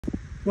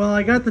Well,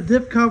 I got the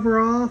diff cover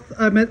off,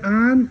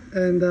 on,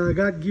 and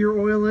got gear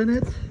oil in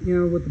it, you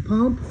know, with the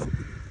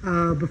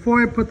pump.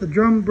 Before I put the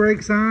drum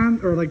brakes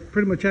on, or like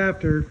pretty much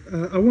after,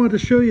 I wanted to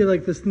show you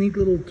like this neat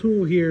little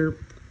tool here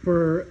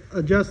for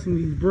adjusting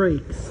these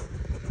brakes.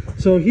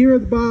 So here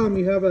at the bottom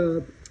you have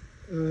a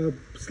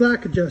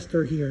slack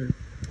adjuster here.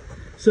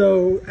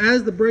 So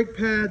as the brake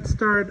pads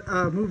start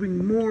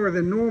moving more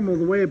than normal,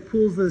 the way it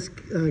pulls this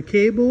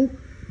cable,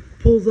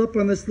 pulls up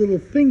on this little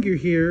finger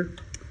here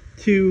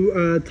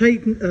to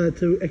tighten,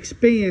 to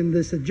expand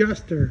this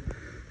adjuster,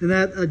 and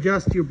that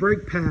adjusts your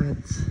brake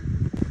pads.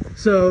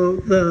 So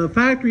the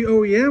factory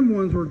OEM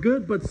ones were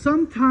good, but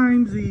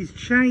sometimes these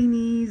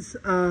Chinese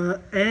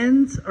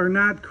ends are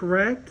not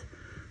correct.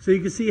 So you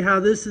can see how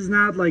this is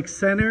not like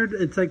centered.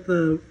 It's like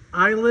the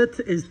eyelet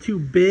is too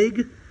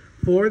big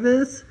for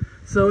this.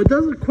 So it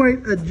doesn't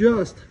quite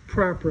adjust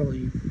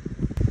properly.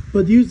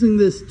 But using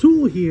this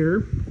tool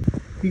here,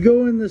 you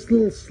go in this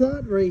little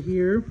slot right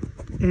here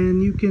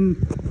and you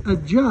can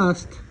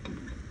adjust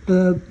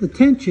the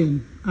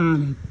tension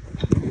on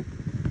it.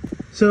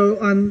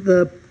 So on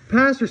the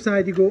passenger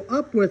side, you go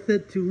up with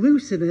it to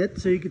loosen it,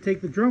 so you can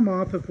take the drum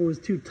off if it was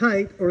too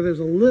tight, or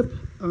there's a lip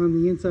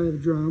on the inside of the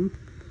drum,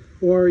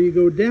 or you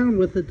go down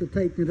with it to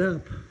tighten it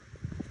up.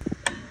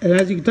 And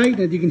as you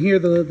tighten it, you can hear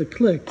the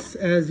clicks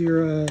as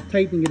you're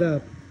tightening it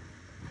up.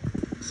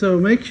 So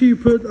make sure you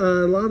put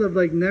a lot of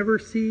like never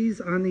sees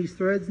on these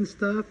threads and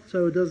stuff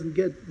so it doesn't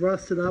get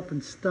rusted up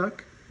and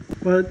stuck.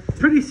 But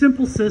pretty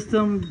simple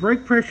system.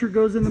 Brake pressure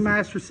goes in the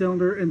master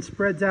cylinder and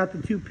spreads out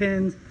the two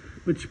pins,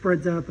 which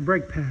spreads out the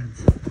brake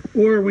pads.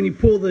 Or when you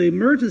pull the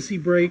emergency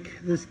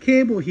brake, this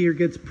cable here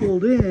gets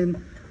pulled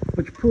in,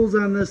 which pulls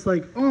on this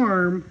like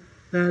arm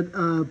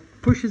that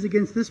pushes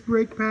against this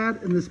brake pad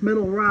and this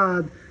metal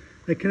rod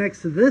that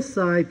connects to this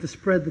side to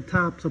spread the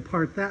tops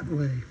apart that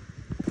way.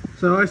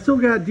 So I still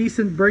got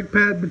decent brake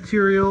pad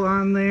material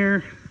on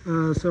there,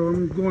 so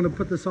I'm going to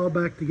put this all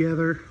back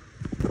together.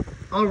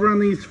 I'll run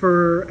these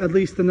for at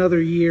least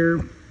another year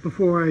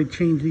before I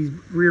change these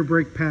rear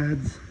brake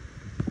pads.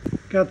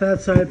 Got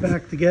that side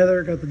back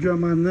together, got the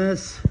drum on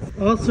this.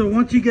 Also,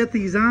 once you get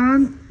these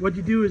on, what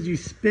you do is you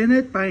spin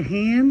it by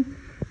hand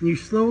and you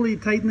slowly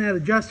tighten that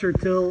adjuster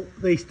until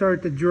they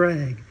start to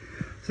drag.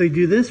 So you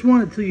do this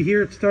one until you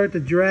hear it start to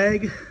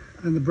drag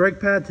on the brake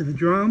pad to the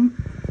drum.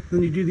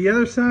 Then you do the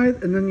other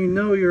side, and then you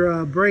know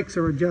your brakes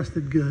are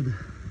adjusted good.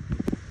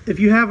 If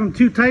you have them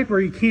too tight where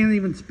you can't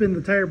even spin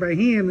the tire by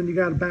hand, then you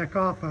got to back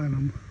off on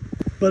them.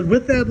 But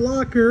with that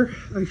locker,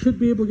 I should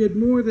be able to get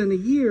more than a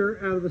year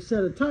out of a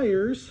set of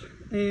tires.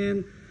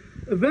 And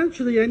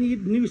eventually I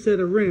need a new set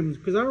of rims,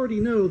 because I already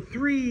know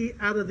 3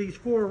 out of these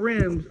 4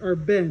 rims are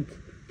bent.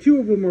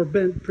 2 of them are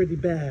bent pretty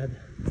bad.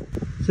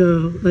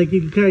 So like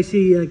you can kind of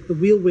see like the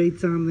wheel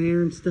weights on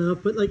there and stuff.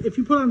 But like if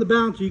you put on the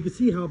balancer, you can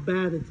see how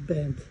bad it's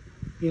bent,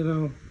 you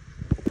know.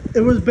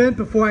 It was bent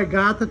before I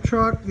got the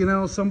truck, you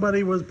know.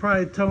 Somebody was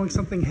probably towing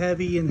something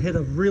heavy and hit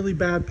a really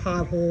bad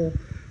pothole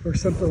or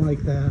something like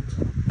that.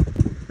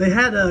 They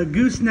had a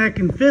gooseneck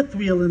and 5th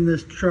wheel in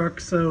this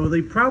truck, so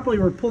they probably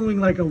were pulling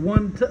like a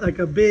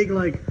big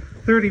like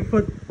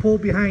 30-foot pull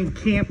behind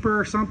camper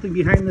or something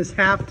behind this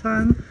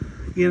half-ton,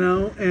 you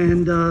know,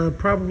 and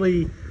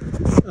probably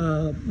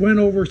went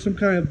over some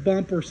kind of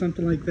bump or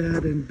something like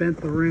that and bent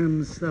the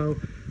rims. So,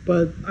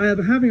 but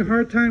I'm having a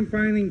hard time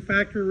finding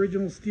factory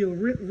original steel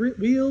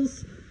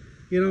wheels.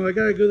 You know, I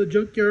gotta go to the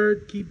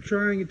junkyard, keep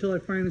trying until I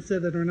find a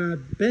set that are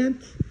not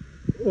bent.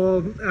 Well,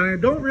 I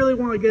don't really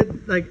want to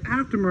get like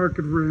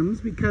aftermarket rims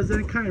because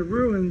then it kind of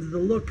ruins the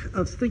look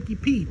of Stinky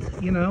Pete,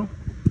 you know.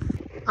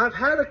 I've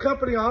had a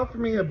company offer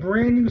me a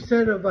brand new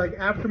set of like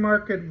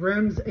aftermarket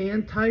rims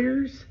and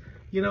tires,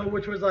 you know,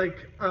 which was like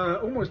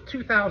almost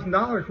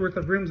 $2,000 worth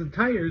of rims and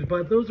tires,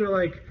 but those are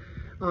like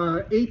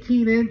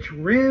 18-inch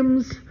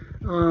rims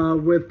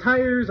with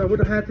tires. I would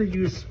have had to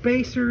use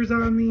spacers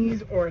on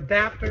these or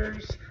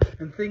adapters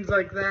and things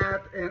like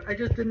that, and I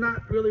just did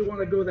not really want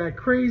to go that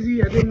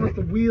crazy. I didn't want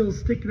the wheels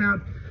sticking out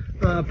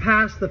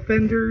past the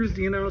fenders,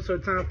 you know, so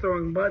it's not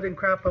throwing mud and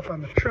crap up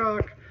on the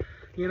truck,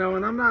 you know.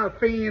 And I'm not a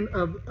fan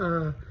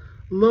of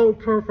low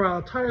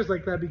profile tires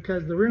like that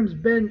because the rims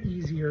bend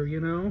easier, you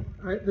know.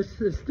 This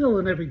is still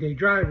an everyday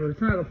driver. It's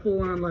not a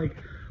full-on like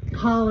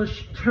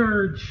polished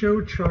turd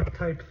show truck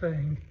type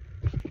thing.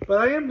 But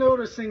I am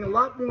noticing a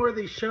lot more of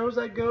these shows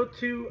I go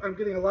to, I'm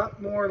getting a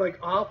lot more like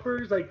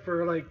offers, like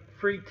for like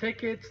free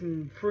tickets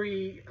and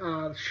free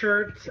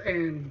shirts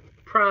and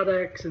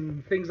products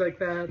and things like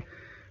that.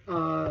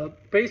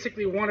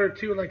 Basically 1 or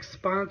 2 like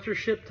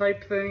sponsorship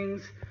type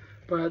things.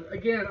 But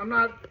again,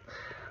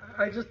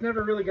 I just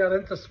never really got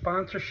into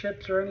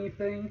sponsorships or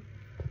anything,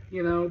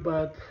 you know,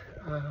 but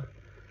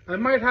I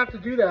might have to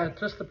do that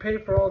just to pay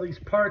for all these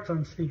parts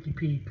on Stinky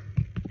Pete.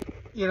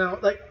 You know,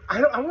 like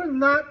I would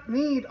not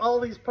need all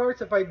these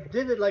parts if I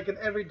did it like an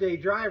everyday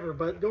driver,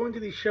 but going to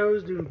these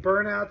shows, doing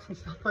burnouts and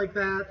stuff like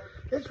that,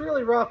 it's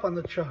really rough on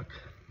the truck.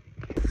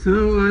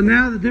 So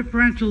now the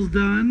differential's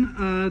done.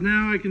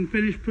 Now I can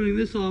finish putting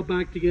this all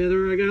back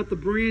together. I got the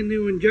brand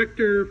new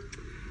injector.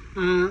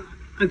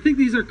 I think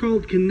these are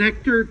called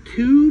connector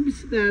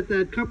tubes that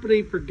that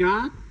company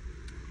forgot.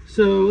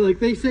 So like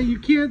they say you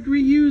can't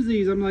reuse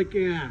these. I'm like,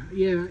 yeah,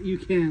 you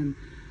can.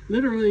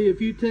 Literally, if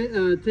you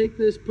take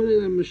this, put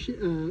it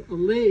in a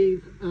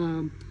lathe,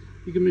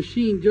 you can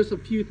machine just a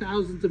few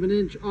thousandths of an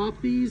inch off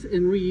these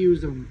and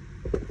reuse them.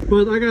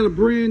 But I got a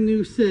brand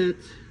new set,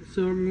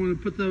 so I'm going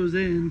to put those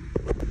in.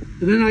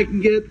 And then I can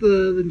get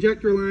the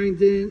injector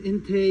lines in,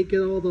 intake,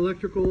 get all the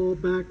electrical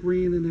back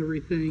ran and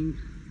everything.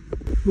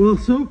 Well,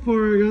 so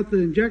far I got the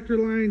injector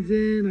lines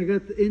in, I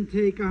got the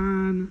intake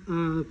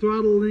on,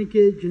 throttle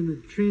linkage and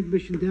the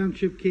transmission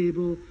downshift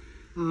cable.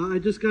 I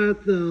just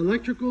got the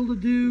electrical to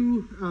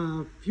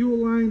do,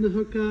 fuel line to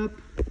hook up.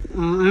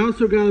 I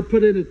also got to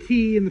put in a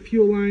T in the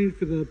fuel line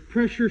for the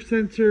pressure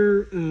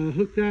sensor,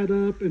 hook that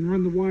up and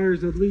run the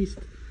wires at least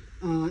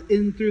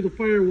in through the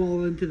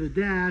firewall into the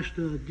dash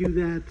to do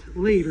that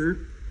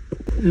later.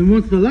 And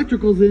once the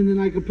electrical's in,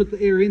 then I can put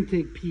the air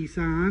intake piece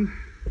on,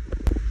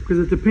 because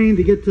it's a pain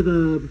to get to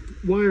the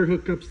wire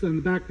hookups on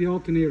the back of the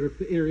alternator if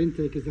the air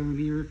intake is on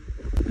here.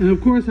 And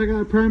of course I got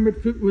to prime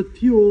it with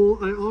fuel.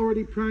 I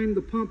already primed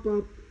the pump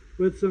up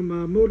with some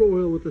motor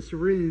oil with a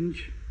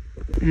syringe,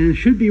 and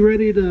should be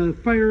ready to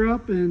fire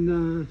up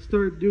and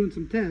start doing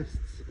some tests.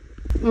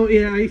 Oh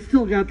yeah, I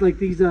still got like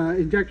these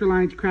injector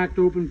lines cracked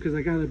open because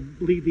I got to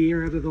bleed the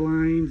air out of the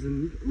lines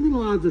and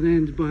little odds and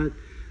ends, but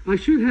I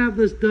should have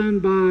this done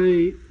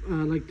by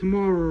like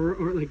tomorrow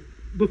or like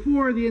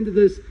before the end of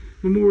this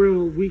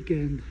Memorial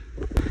weekend.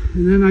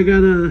 And then I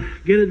gotta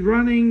get it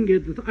running,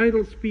 get the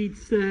idle speed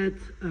set,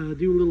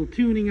 do a little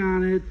tuning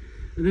on it,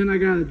 and then I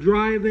gotta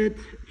drive it,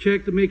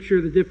 check to make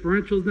sure the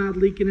differential's not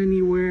leaking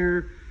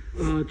anywhere,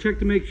 check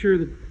to make sure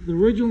that the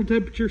original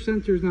temperature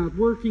sensor is not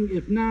working.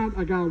 If not,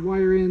 I gotta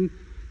wire in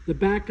the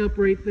backup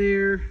right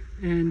there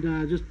and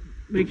just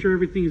make sure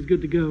everything is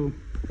good to go.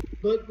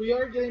 But we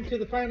are getting to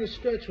the final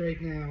stretch right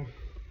now.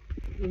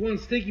 The one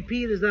Stinky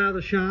Pete is out of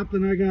the shop,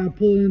 and I gotta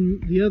pull in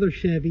the other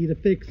Chevy to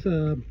fix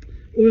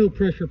oil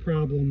pressure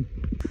problem.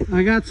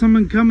 I got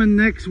someone coming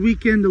next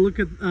weekend to look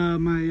at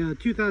my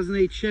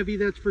 2008 Chevy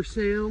that's for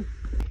sale.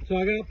 So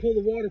I gotta pull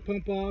the water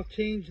pump off,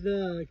 change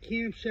the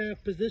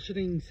camshaft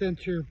positioning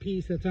sensor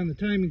piece that's on the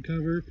timing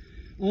cover.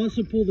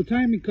 Also pull the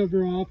timing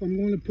cover off. I'm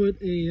going to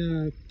put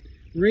a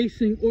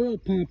racing oil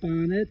pump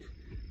on it,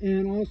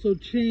 and also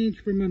change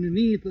from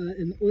underneath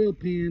in the oil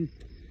pan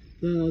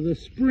the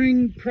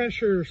spring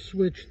pressure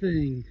switch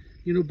thing,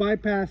 you know,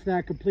 bypass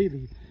that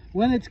completely.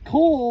 When it's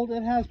cold,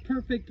 it has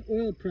perfect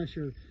oil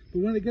pressure,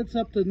 but when it gets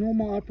up to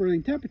normal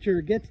operating temperature,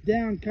 it gets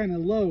down kind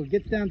of low. It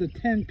gets down to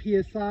 10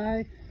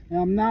 psi, and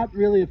I'm not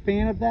really a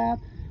fan of that.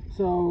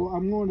 So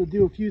I'm going to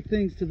do a few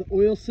things to the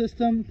oil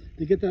system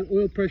to get that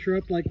oil pressure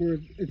up like where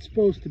it's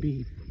supposed to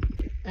be.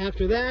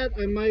 After that,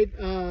 I might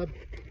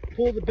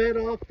pull the bed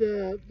off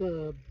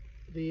the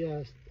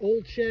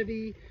old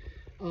Chevy,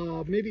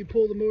 maybe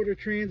pull the motor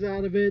trans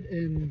out of it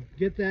and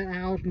get that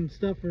out and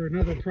stuff for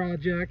another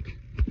project.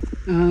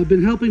 I've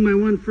been helping my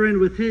one friend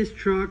with his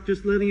truck,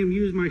 just letting him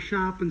use my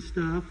shop and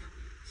stuff.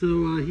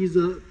 So he's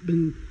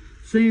been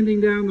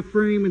sanding down the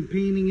frame and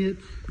painting it,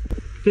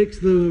 fix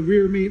the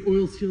rear main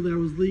oil seal that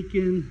was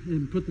leaking,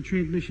 and put the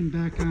transmission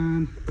back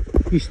on.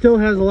 He still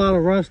has a lot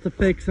of rust to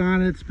fix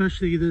on it,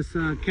 especially this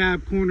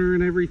cab corner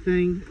and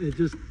everything. It's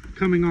just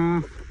coming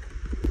off.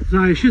 So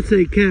I should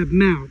say cab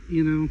mount,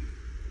 you know.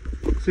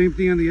 Same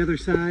thing on the other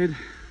side.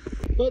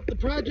 But the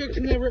projects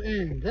never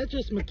end. That's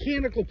just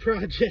mechanical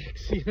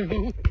projects, you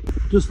know.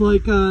 Just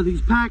like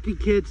these packing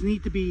kits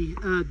need to be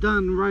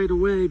done right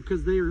away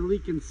because they are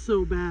leaking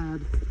so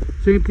bad.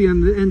 Same thing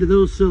on the end of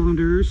those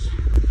cylinders.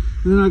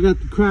 And then I got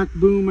the cracked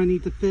boom I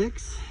need to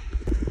fix.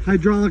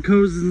 Hydraulic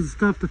hoses and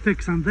stuff to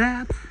fix on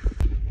that.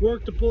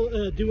 Work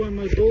to do on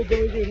my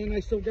bulldozer, and then I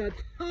still got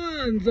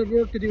tons of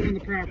work to do on the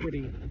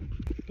property.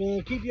 But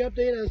I'll keep you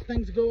updated as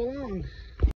things go along.